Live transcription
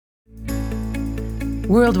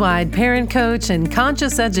Worldwide parent coach and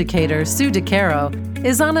conscious educator Sue DeCaro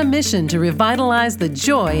is on a mission to revitalize the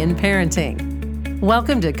joy in parenting.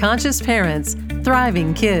 Welcome to Conscious Parents,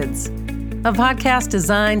 Thriving Kids, a podcast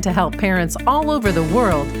designed to help parents all over the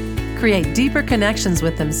world create deeper connections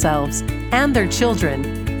with themselves and their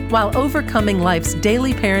children while overcoming life's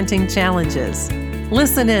daily parenting challenges.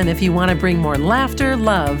 Listen in if you want to bring more laughter,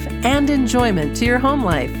 love, and enjoyment to your home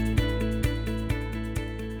life.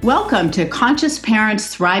 Welcome to Conscious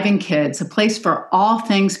Parents, Thriving Kids, a place for all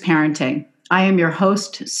things parenting. I am your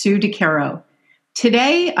host, Sue DeCaro.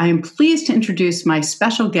 Today, I am pleased to introduce my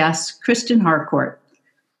special guest, Kristen Harcourt.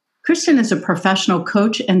 Kristen is a professional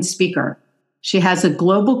coach and speaker. She has a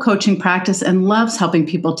global coaching practice and loves helping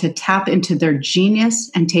people to tap into their genius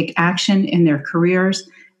and take action in their careers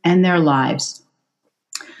and their lives.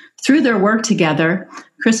 Through their work together,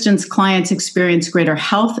 Kristen's clients experience greater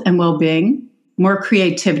health and well-being, more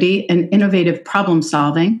creativity and innovative problem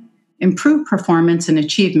solving, improved performance and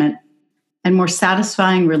achievement, and more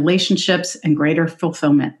satisfying relationships and greater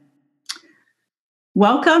fulfillment.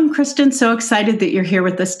 Welcome, Kristen. So excited that you're here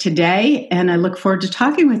with us today, and I look forward to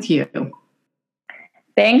talking with you.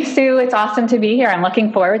 Thanks, Sue. It's awesome to be here. I'm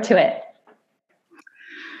looking forward to it.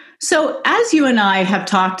 So as you and I have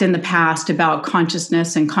talked in the past about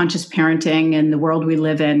consciousness and conscious parenting and the world we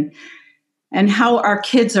live in, and how our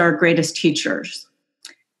kids are our greatest teachers.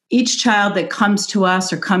 Each child that comes to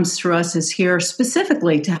us or comes through us is here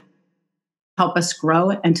specifically to help us grow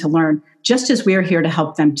and to learn, just as we are here to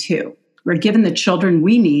help them too. We're given the children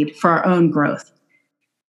we need for our own growth.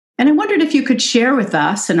 And I wondered if you could share with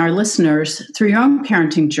us and our listeners through your own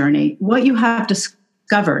parenting journey, what you have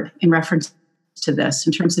discovered in reference to this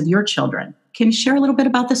in terms of your children. Can you share a little bit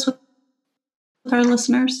about this with our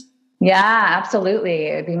listeners? Yeah, absolutely.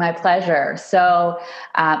 It'd be my pleasure. So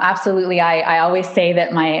absolutely. I always say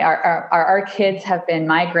that our kids have been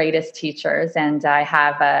my greatest teachers, and I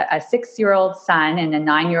have a 6-year-old son and a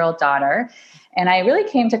 9-year-old daughter. And I really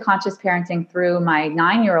came to conscious parenting through my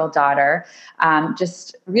 9-year-old daughter,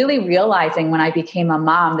 just really realizing when I became a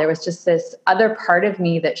mom, there was just this other part of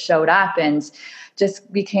me that showed up and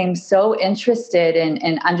just became so interested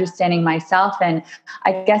in understanding myself and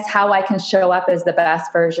I guess how I can show up as the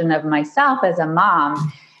best version of myself as a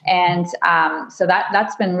mom. And so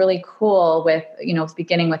that's been really cool with,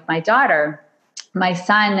 beginning with my daughter. My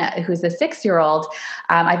son, who's a 6-year-old,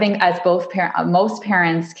 I think as most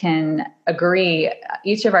parents can agree,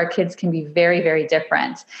 each of our kids can be very, very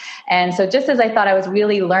different. And so just as I thought I was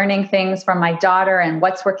really learning things from my daughter and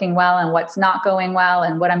what's working well and what's not going well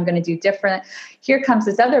and what I'm going to do different, here comes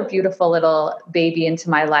this other beautiful little baby into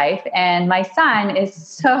my life. And my son is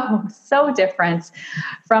so different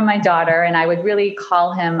from my daughter. And I would really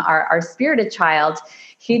call him our spirited child.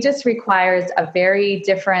 He just requires a very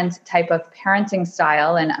different type of parenting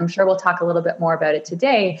style. And I'm sure we'll talk a little bit more about it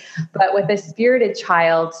today. But with a spirited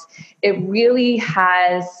child, it really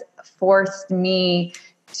has forced me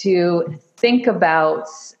to think about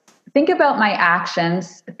my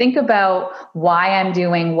actions, think about why I'm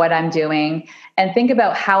doing what I'm doing, and think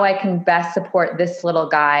about how I can best support this little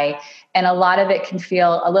guy. And a lot of it can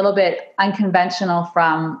feel a little bit unconventional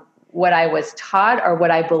from what I was taught or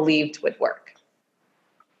what I believed would work.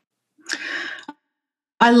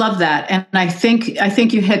 I love that. And I think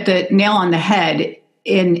you hit the nail on the head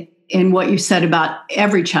in what you said about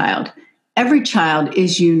every child. Every child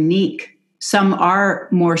is unique. Some are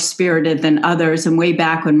more spirited than others. And way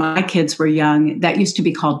back when my kids were young, that used to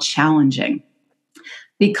be called challenging.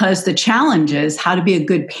 Because the challenge is how to be a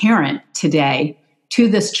good parent today to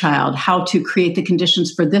this child, how to create the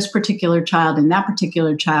conditions for this particular child and that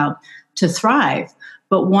particular child to thrive.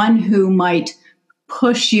 But one who might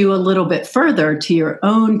push you a little bit further to your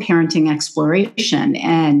own parenting exploration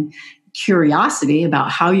and curiosity about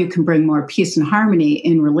how you can bring more peace and harmony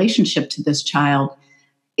in relationship to this child.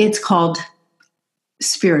 It's called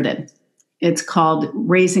spirited. It's called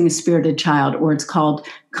raising a spirited child, or it's called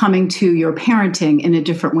coming to your parenting in a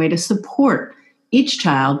different way to support each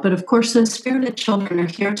child. But of course, the spirited children are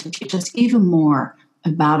here to teach us even more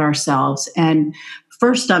about ourselves. And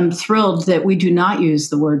first, I'm thrilled that we do not use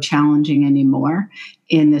the word challenging anymore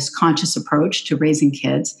in this conscious approach to raising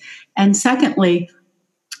kids. And secondly,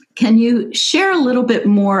 can you share a little bit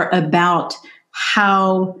more about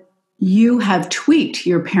how you have tweaked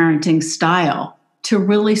your parenting style to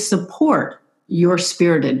really support your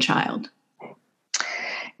spirited child?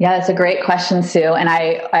 Yeah, that's a great question, Sue. And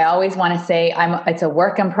I always want to say it's a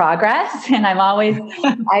work in progress. And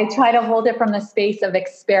I try to hold it from the space of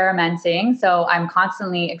experimenting. So I'm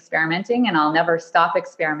constantly experimenting and I'll never stop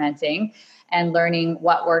experimenting. and learning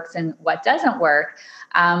what works and what doesn't work.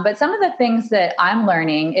 But some of the things that I'm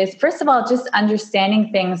learning is, first of all, just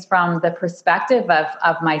understanding things from the perspective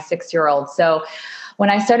of my 6-year-old. So when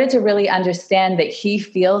I started to really understand that he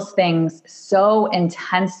feels things so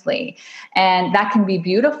intensely, and that can be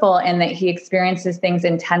beautiful in that he experiences things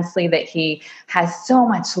intensely, that he has so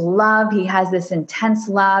much love. He has this intense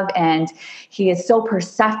love, and he is so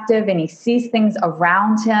perceptive, and he sees things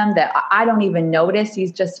around him that I don't even notice.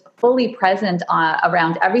 He's just fully present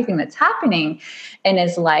around everything that's happening in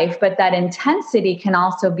his life. But that intensity can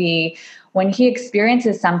also be, when he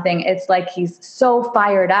experiences something, it's like he's so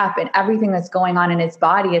fired up, and everything that's going on in his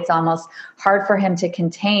body, it's almost hard for him to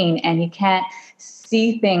contain, and he can't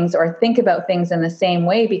see things or think about things in the same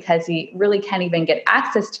way because he really can't even get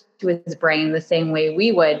access to his brain the same way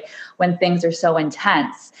we would when things are so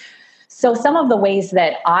intense. So some of the ways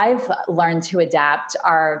that I've learned to adapt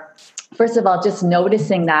are, first of all, just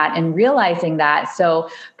noticing that and realizing that. So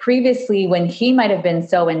previously, when he might have been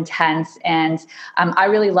so intense, and I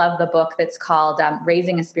really love the book that's called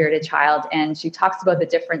Raising a Spirited Child, and she talks about the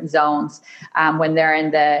different zones when they're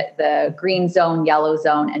in the green zone, yellow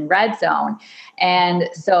zone, and red zone. And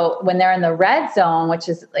so when they're in the red zone, which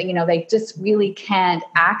is, they just really can't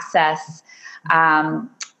access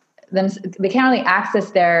they can't really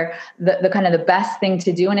access the kind of the best thing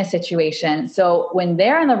to do in a situation. So when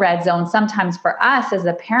they're in the red zone, sometimes for us as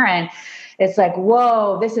a parent, it's like,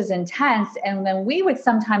 whoa, this is intense. And then we would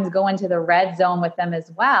sometimes go into the red zone with them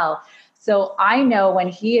as well. So I know when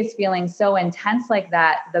he is feeling so intense like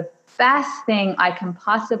that, the best thing I can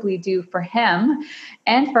possibly do for him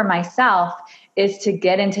and for myself is to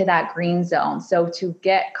get into that green zone. So to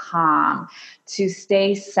get calm, to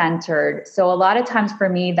stay centered. So a lot of times for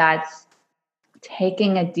me, that's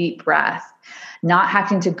taking a deep breath, not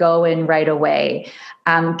having to go in right away.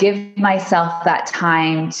 Give myself that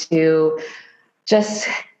time to just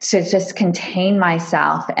contain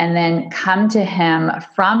myself, and then come to him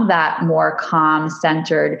from that more calm,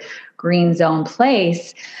 centered green zone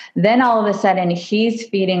place. Then all of a sudden he's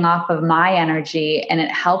feeding off of my energy, and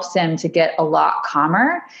it helps him to get a lot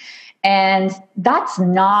calmer. And that's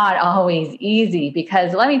not always easy,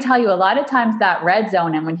 because let me tell you, a lot of times that red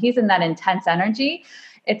zone, and when he's in that intense energy,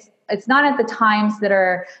 it's not at the times that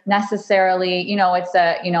are necessarily, it's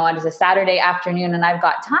a Saturday afternoon and I've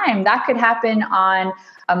got time. That could happen on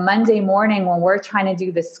a Monday morning when we're trying to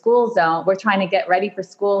do the school zone. We're trying to get ready for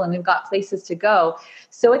school and we've got places to go.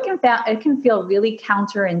 So it can feel really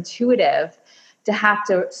counterintuitive to have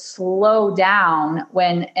to slow down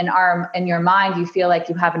when in your mind you feel like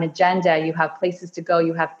you have an agenda, you have places to go,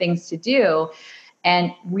 you have things to do.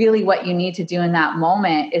 And really what you need to do in that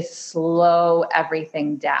moment is slow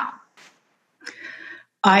everything down.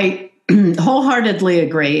 I wholeheartedly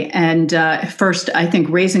agree. And first, I think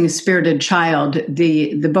Raising a Spirited Child,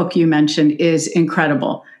 the book you mentioned, is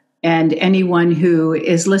incredible. And anyone who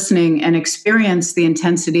is listening and experience the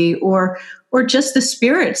intensity or just the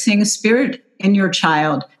spirit, seeing a spirit in your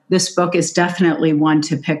child, this book is definitely one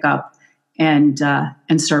to pick up and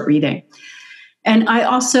start reading. And I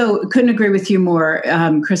also couldn't agree with you more,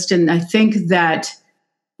 Kristen. I think that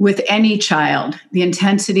with any child, the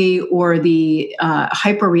intensity or the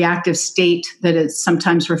hyperreactive state that is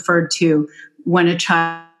sometimes referred to when a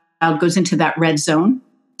child goes into that red zone,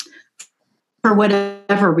 for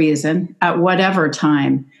whatever reason, at whatever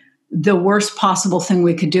time, the worst possible thing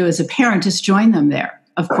we could do as a parent is join them there.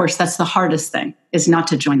 Of course, that's the hardest thing, is not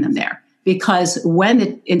to join them there. Because when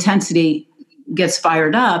the intensity gets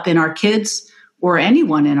fired up in our kids or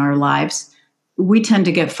anyone in our lives, we tend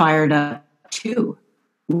to get fired up too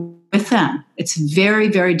with them. It's very,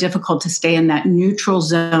 very difficult to stay in that neutral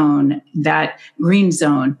zone, that green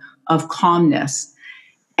zone of calmness.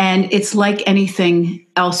 And it's like anything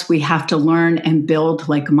else we have to learn and build,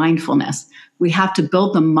 like mindfulness. We have to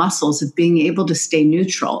build the muscles of being able to stay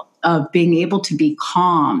neutral, of being able to be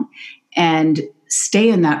calm and stay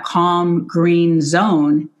in that calm green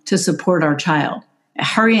zone to support our child.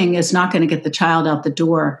 Hurrying is not going to get the child out the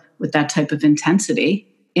door with that type of intensity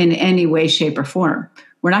in any way, shape, or form.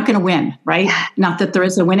 We're not going to win, right? Not that there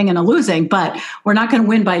is a winning and a losing, but we're not going to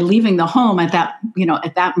win by leaving the home at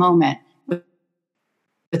that moment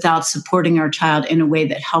without supporting our child in a way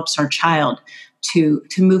that helps our child to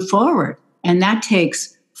move forward. And that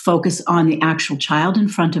takes focus on the actual child in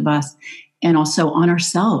front of us and also on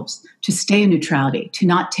ourselves, to stay in neutrality, to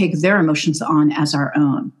not take their emotions on as our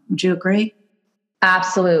own. Would you agree?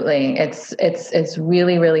 Absolutely. It's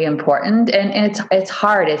really, really important. And it's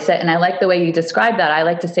hard. And I like the way you describe that. I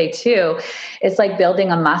like to say too, it's like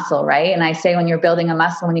building a muscle, right? And I say when you're building a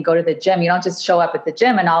muscle, when you go to the gym, you don't just show up at the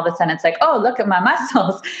gym and all of a sudden it's like, oh, look at my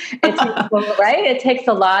muscles. It takes, right? It takes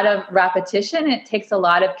a lot of repetition. It takes a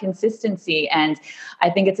lot of consistency. And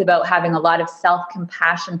I think it's about having a lot of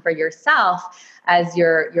self-compassion for yourself as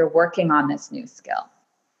you're working on this new skill.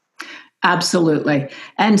 Absolutely.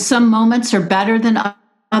 And some moments are better than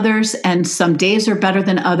others, and some days are better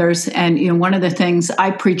than others. And one of the things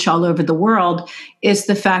I preach all over the world is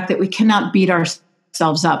the fact that we cannot beat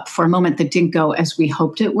ourselves up for a moment that didn't go as we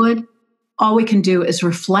hoped it would. All we can do is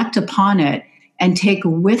reflect upon it and take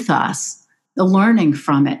with us the learning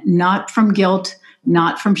from it, not from guilt,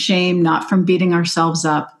 not from shame, not from beating ourselves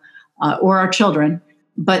up or our children,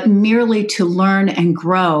 but merely to learn and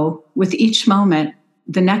grow with each moment.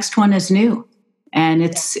 The next one is new, and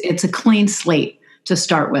it's a clean slate to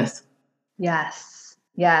start with. Yes.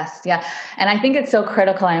 Yeah. And I think it's so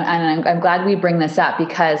critical. And I'm glad we bring this up,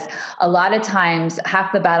 because a lot of times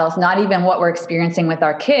half the battle is not even what we're experiencing with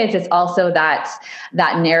our kids. It's also that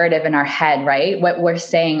narrative in our head, right? What we're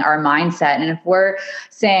saying, our mindset. And if we're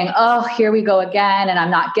saying, oh, here we go again, and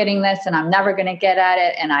I'm not getting this, and I'm never going to get at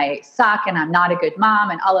it, and I suck, and I'm not a good mom,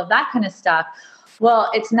 and all of that kind of stuff.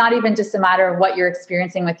 Well, it's not even just a matter of what you're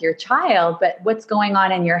experiencing with your child, but what's going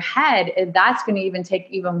on in your head. That's going to even take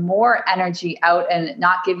even more energy out and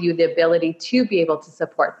not give you the ability to be able to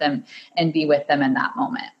support them and be with them in that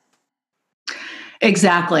moment.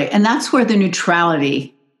 Exactly. And that's where the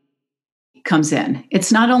neutrality comes in.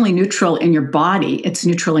 It's not only neutral in your body, it's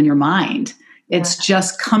neutral in your mind. It's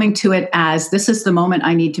just coming to it as, this is the moment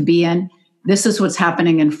I need to be in. This is what's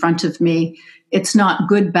happening in front of me. It's not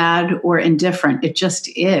good, bad, or indifferent. It just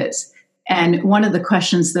is. And one of the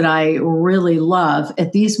questions that I really love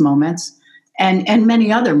at these moments and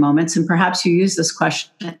many other moments, and perhaps you use this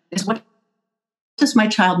question, is what does my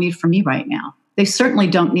child need from me right now? They certainly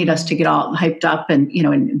don't need us to get all hyped up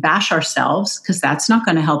and bash ourselves, because that's not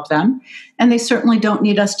going to help them. And they certainly don't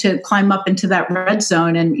need us to climb up into that red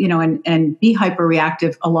zone and be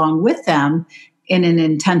hyperreactive along with them in an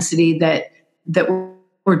intensity that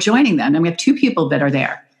we're joining them. And we have two people that are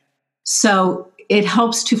there. So it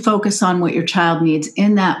helps to focus on what your child needs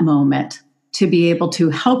in that moment to be able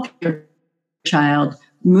to help your child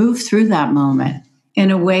move through that moment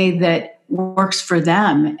in a way that works for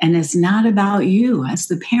them and is not about you as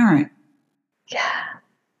the parent. Yeah,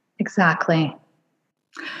 exactly.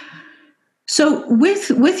 So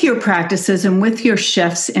with your practices and with your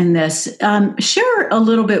shifts in this, share a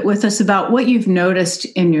little bit with us about what you've noticed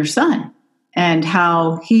in your son and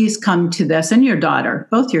how he's come to this, and your daughter,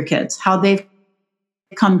 both your kids, how they've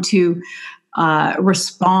come to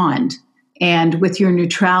respond, and with your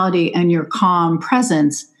neutrality and your calm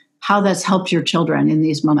presence, how that's helped your children in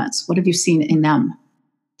these moments. What have you seen in them?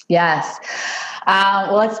 Yes.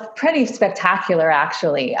 Well, it's pretty spectacular,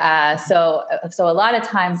 actually. So a lot of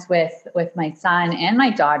times with my son and my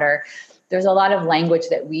daughter, there's a lot of language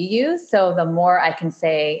that we use. So the more I can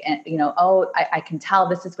say, I can tell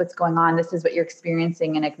this is what's going on, this is what you're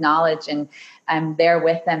experiencing, and acknowledge, and I'm there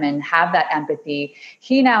with them and have that empathy.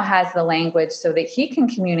 He now has the language so that he can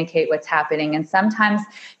communicate what's happening. And sometimes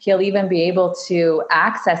he'll even be able to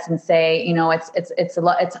access and say, it's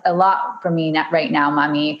a lot for me right now,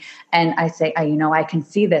 mommy. And I say, I can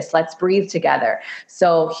see this. Let's breathe together.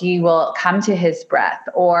 So he will come to his breath.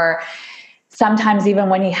 Or sometimes even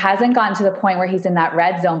when he hasn't gotten to the point where he's in that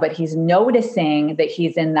red zone, but he's noticing that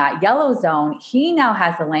he's in that yellow zone, he now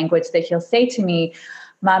has the language that he'll say to me,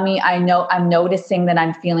 Mommy, I know I'm noticing that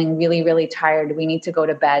I'm feeling really, really tired. We need to go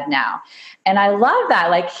to bed now. And I love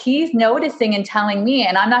that. Like, he's noticing and telling me,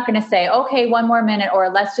 and I'm not going to say, okay, one more minute,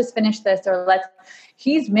 or let's just finish this, or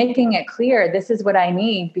he's making it clear, this is what I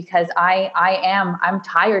need, because I'm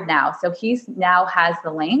tired now. So he's now has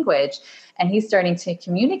the language, and he's starting to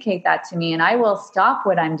communicate that to me, and I will stop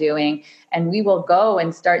what I'm doing and we will go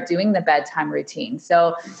and start doing the bedtime routine.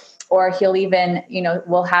 So, or he'll even,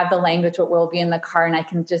 we'll have the language, but we'll be in the car, and I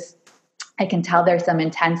can tell there's some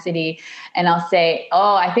intensity, and I'll say,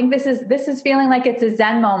 oh, I think this is feeling like it's a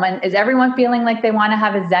Zen moment. Is everyone feeling like they want to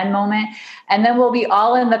have a Zen moment? And then we'll be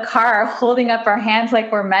all in the car holding up our hands like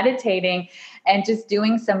we're meditating and just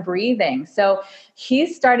doing some breathing. So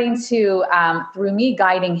he's starting to, through me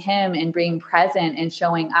guiding him and being present and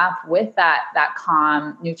showing up with that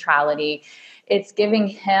calm neutrality, it's giving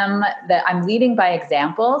him that I'm leading by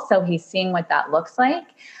example. So he's seeing what that looks like.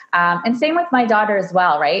 And same with my daughter as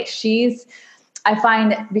well, right? She's I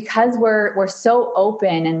find because we're so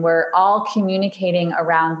open and we're all communicating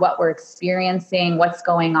around what we're experiencing, what's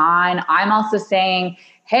going on, I'm also saying,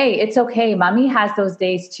 hey, it's okay. Mommy has those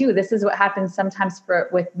days too. This is what happens sometimes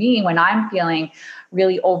with me when I'm feeling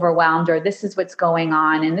really overwhelmed, or this is what's going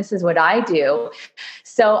on and this is what I do.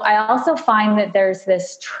 So I also find that there's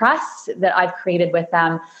this trust that I've created with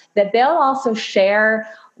them, that they'll also share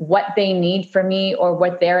what they need from me or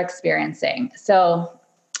what they're experiencing. So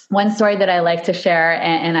one story that I like to share,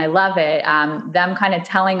 and I love it, them kind of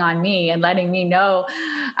telling on me and letting me know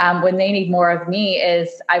when they need more of me,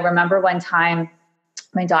 is I remember one time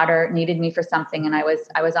my daughter needed me for something, and I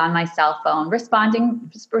was on my cell phone responding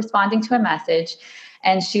to a message,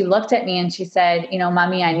 and she looked at me and she said,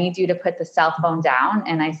 Mommy, I need you to put the cell phone down.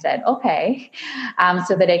 And I said, okay.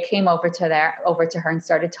 So that I came over to her and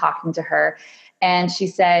started talking to her. And she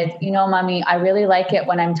said, Mommy, I really like it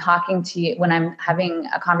when I'm talking to you, when I'm having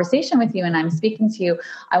a conversation with you and I'm speaking to you,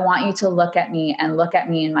 I want you to look at me and look at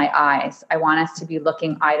me in my eyes. I want us to be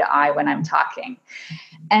looking eye to eye when I'm talking.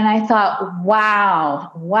 And I thought, wow,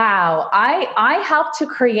 I helped to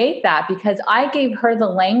create that because I gave her the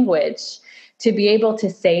language to be able to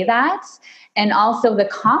say that, and also the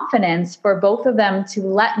confidence for both of them to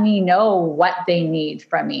let me know what they need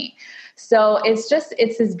from me. So it's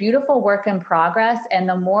this beautiful work in progress. And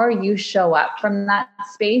the more you show up from that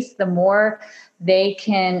space, the more they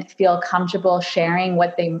can feel comfortable sharing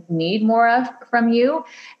what they need more of from you,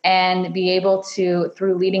 and be able to,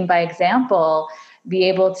 through leading by example, be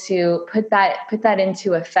able to put that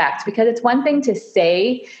into effect. Because it's one thing to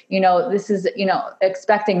say, this is,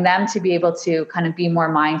 expecting them to be able to kind of be more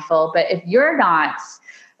mindful. But if you're not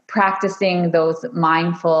practicing those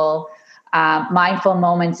mindful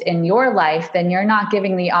moments in your life, then you're not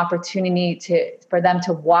giving the opportunity for them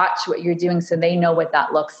to watch what you're doing so they know what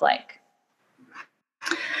that looks like.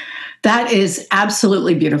 That is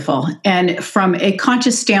absolutely beautiful. And from a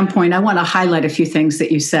conscious standpoint, I want to highlight a few things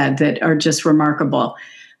that you said that are just remarkable.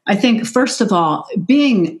 I think, first of all,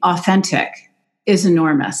 being authentic is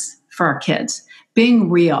enormous for our kids. Being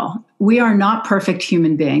real. We are not perfect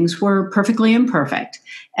human beings. We're perfectly imperfect.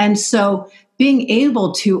 And so being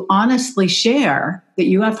able to honestly share that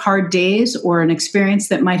you have hard days or an experience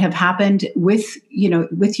that might have happened with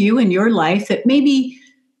you in your life, that maybe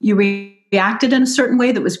you reacted in a certain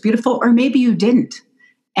way that was beautiful, or maybe you didn't,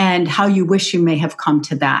 and how you wish you may have come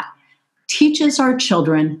to that, teaches our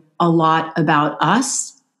children a lot about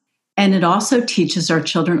us. And it also teaches our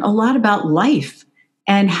children a lot about life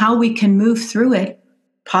and how we can move through it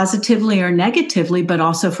positively or negatively, but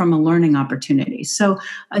also from a learning opportunity. So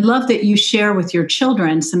I love that you share with your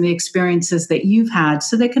children some of the experiences that you've had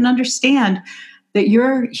so they can understand that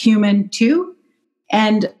you're human too.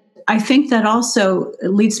 And I think that also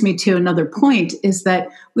leads me to another point, is that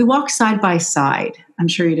we walk side by side. I'm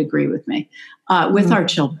sure you'd agree with me, with our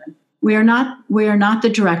children. We are not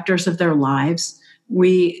the directors of their lives.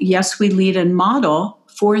 We lead and model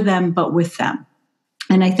for them, but with them.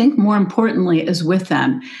 And I think more importantly is with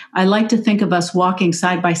them. I like to think of us walking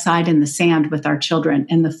side by side in the sand with our children,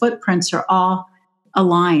 and the footprints are all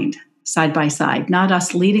aligned side by side, not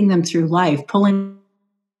us leading them through life, pulling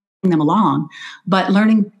them along, but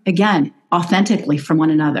learning again authentically from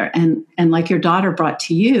one another. And like your daughter brought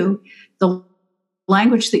to you, the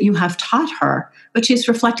language that you have taught her, but she's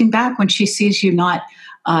reflecting back when she sees you not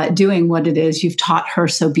doing what it is you've taught her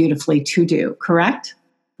so beautifully to do. Correct?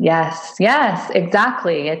 Yes,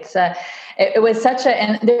 exactly. It was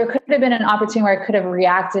and there could have been an opportunity where I could have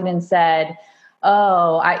reacted and said,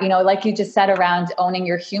 oh, like you just said around owning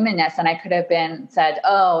your humanness. And I could have said,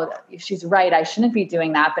 oh, she's right, I shouldn't be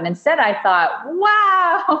doing that. But instead I thought,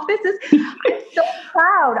 wow, I'm so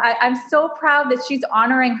proud. I'm so proud that she's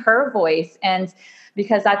honoring her voice. And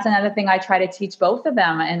because that's another thing I try to teach both of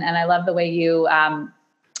them. And I love the way you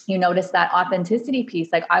notice that authenticity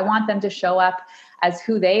piece. Like, I want them to show up as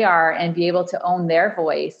who they are and be able to own their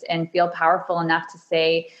voice and feel powerful enough to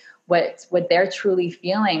say what they're truly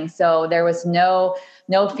feeling. So there was no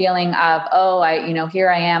feeling of, oh, here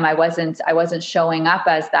I am. I wasn't showing up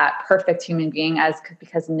as that perfect human being,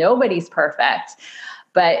 because nobody's perfect,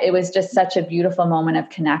 but it was just such a beautiful moment of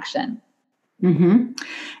connection. Mm-hmm.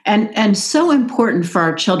 And so important for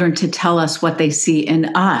our children to tell us what they see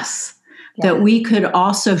in us, that we could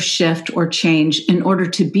also shift or change in order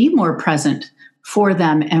to be more present for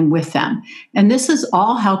them and with them. And this is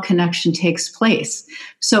all how connection takes place.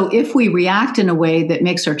 So if we react in a way that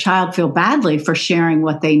makes our child feel badly for sharing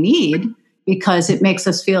what they need, because it makes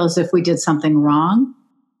us feel as if we did something wrong,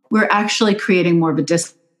 we're actually creating more of a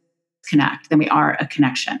disconnect than we are a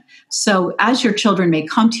connection. So as your children may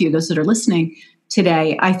come to you, those that are listening,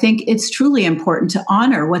 today, I think it's truly important to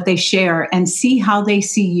honor what they share and see how they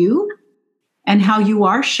see you and how you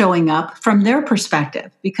are showing up from their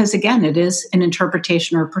perspective. Because again, it is an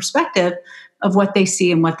interpretation or perspective of what they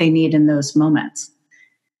see and what they need in those moments.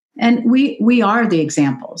 And we are the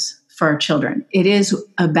examples for our children. It is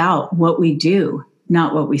about what we do,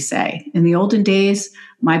 not what we say. In the olden days,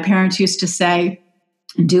 my parents used to say,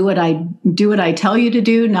 do what I tell you to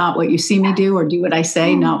do, not what you see me do, or do what I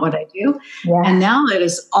say, not what I do. Yeah. And now it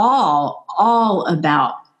is all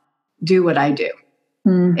about do what I do.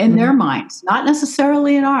 Mm-hmm. In their minds, not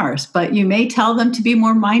necessarily in ours, but you may tell them to be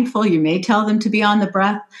more mindful. You may tell them to be on the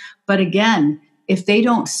breath. But again, if they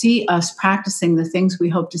don't see us practicing the things we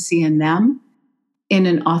hope to see in them in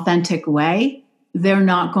an authentic way, they're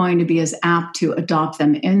not going to be as apt to adopt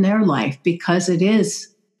them in their life, because it is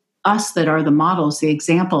us that are the models, the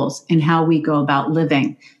examples in how we go about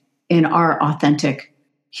living in our authentic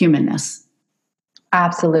humanness.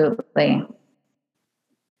 Absolutely.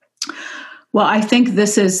 Well, I think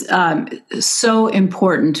this is so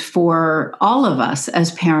important for all of us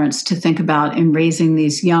as parents to think about in raising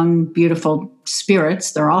these young, beautiful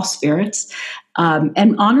spirits. They're all spirits.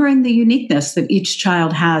 And honoring the uniqueness that each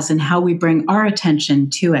child has and how we bring our attention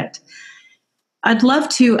to it. I'd love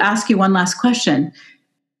to ask you one last question.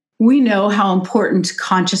 We know how important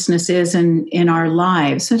consciousness is in our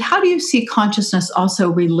lives. So how do you see consciousness also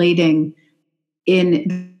relating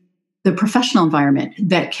in the professional environment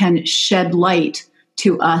that can shed light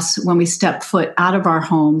to us when we step foot out of our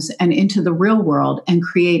homes and into the real world and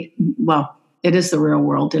create, well, it is the real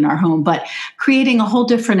world in our home, but creating a whole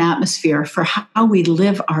different atmosphere for how we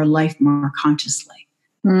live our life more consciously?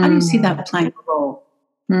 How do you see that playing a role?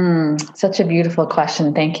 Such a beautiful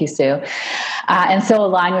question. Thank you, Sue. And so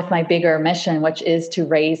aligned with my bigger mission, which is to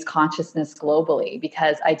raise consciousness globally,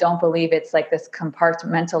 because I don't believe it's like this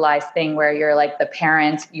compartmentalized thing where you're like the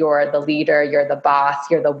parent, you're the leader, you're the boss,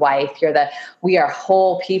 you're the wife, we are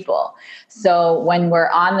whole people. So when we're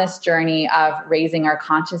on this journey of raising our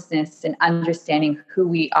consciousness and understanding who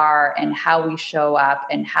we are and how we show up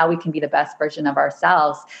and how we can be the best version of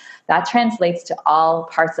ourselves, that translates to all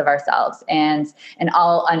parts of ourselves and in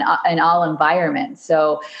all environments.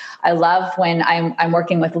 So I love when I'm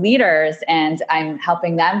working with leaders and I'm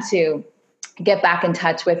helping them to get back in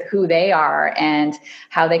touch with who they are and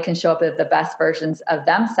how they can show up as the best versions of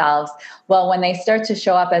themselves. Well, when they start to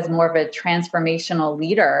show up as more of a transformational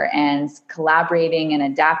leader and collaborating and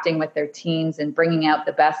adapting with their teams and bringing out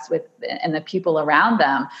the best and the people around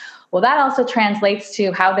them, well, that also translates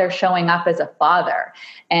to how they're showing up as a father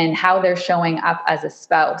and how they're showing up as a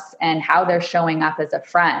spouse and how they're showing up as a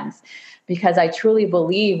friend. Because I truly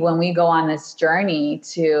believe when we go on this journey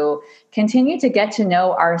to continue to get to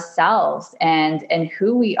know ourselves and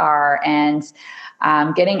who we are and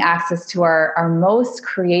getting access to our most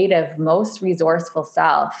creative, most resourceful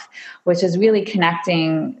self, which is really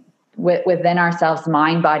connecting within ourselves,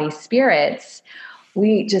 mind, body, spirits,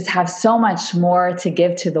 we just have so much more to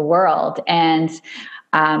give to the world. And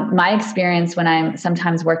my experience when I'm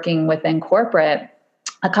sometimes working within corporate,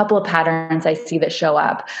 a couple of patterns I see that show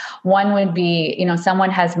up. One would be,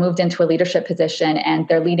 someone has moved into a leadership position and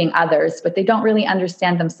they're leading others, but they don't really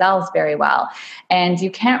understand themselves very well. And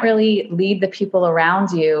you can't really lead the people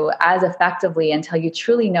around you as effectively until you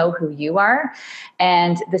truly know who you are.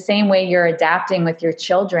 And the same way you're adapting with your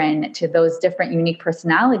children to those different unique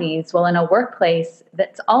personalities, well, in a workplace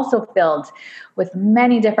that's also filled with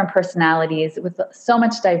many different personalities, with so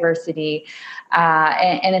much diversity.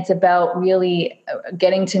 And it's about really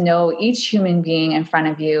getting to know each human being in front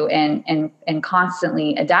of you and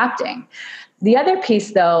constantly adapting. The other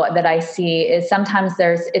piece, though, that I see is sometimes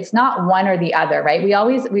it's not one or the other, right?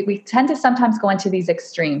 We tend to sometimes go into these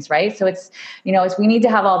extremes, right? So it's we need to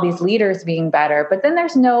have all these leaders being better, but then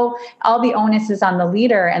all the onus is on the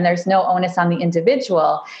leader and there's no onus on the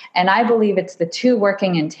individual. And I believe it's the two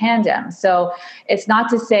working in tandem. So it's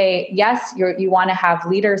not to say, yes, you want to have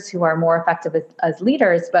leaders who are more effective as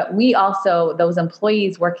leaders, but we also, those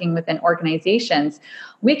employees working within organizations,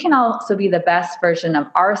 we can also be the best version of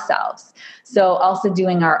ourselves. So also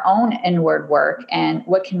doing our own inward work and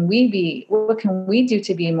what can we do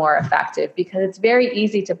to be more effective? Because it's very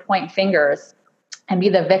easy to point fingers and be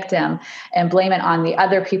the victim and blame it on the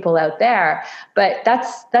other people out there. But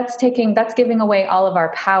that's giving away all of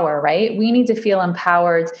our power, right? We need to feel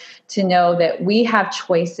empowered to know that we have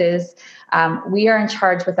choices. We are in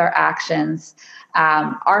charge with our actions.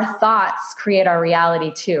 Our thoughts create our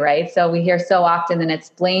reality too, right? So we hear so often that it's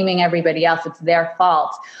blaming everybody else. It's their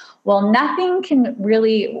fault. Well, nothing can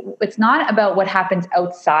really, it's not about what happens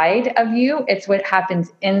outside of you, it's what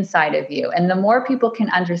happens inside of you. And the more people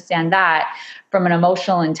can understand that from an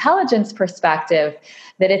emotional intelligence perspective,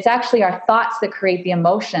 that it's actually our thoughts that create the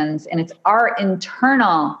emotions, and it's our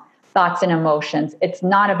internal thoughts and emotions. It's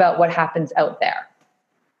not about what happens out there.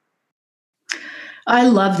 I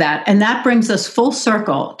love that. And that brings us full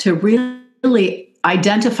circle to really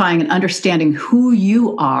identifying and understanding who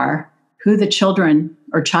you are, who the children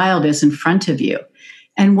or child is in front of you,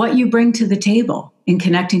 and what you bring to the table in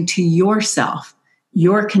connecting to yourself,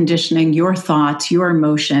 your conditioning, your thoughts, your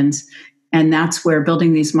emotions. And that's where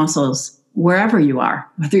building these muscles, wherever you are,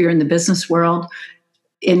 whether you're in the business world,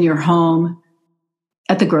 in your home,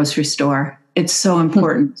 at the grocery store, it's so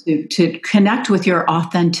important to connect with your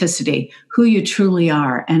authenticity, who you truly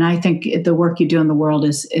are. And I think the work you do in the world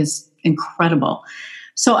is incredible.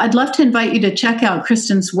 So I'd love to invite you to check out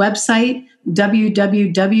Kristen's website,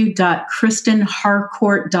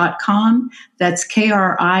 www.kristenharcourt.com. That's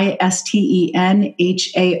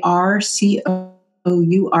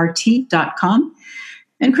KristenHarcourt.com.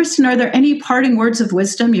 And Kristen, are there any parting words of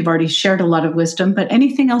wisdom? You've already shared a lot of wisdom, but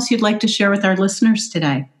anything else you'd like to share with our listeners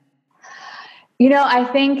today? I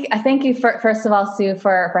thank you first of all, Sue,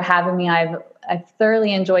 for having me. I've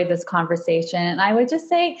thoroughly enjoyed this conversation. And I would just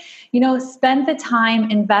say, spend the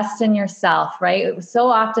time, invest in yourself, right? So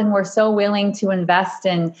often we're so willing to invest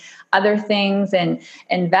in other things and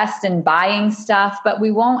invest in buying stuff, but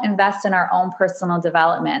we won't invest in our own personal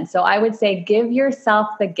development. So I would say give yourself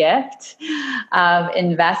the gift of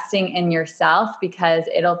investing in yourself, because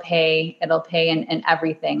it'll pay in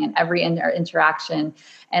everything, in every interaction.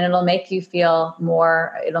 And it'll make you feel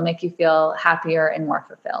happier and more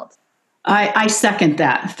fulfilled. I second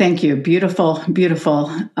that. Thank you. Beautiful,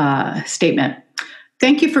 beautiful statement.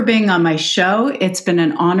 Thank you for being on my show. It's been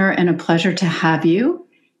an honor and a pleasure to have you.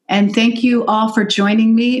 And thank you all for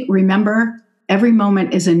joining me. Remember, every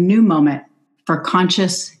moment is a new moment for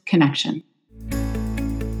conscious connection.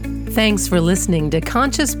 Thanks for listening to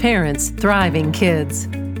Conscious Parents, Thriving Kids.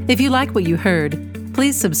 If you like what you heard,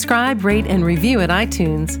 please subscribe, rate, and review at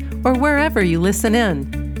iTunes or wherever you listen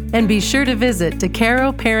in. And be sure to visit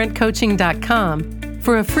DeCaroParentCoaching.com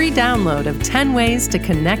for a free download of 10 ways to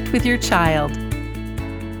connect with your child.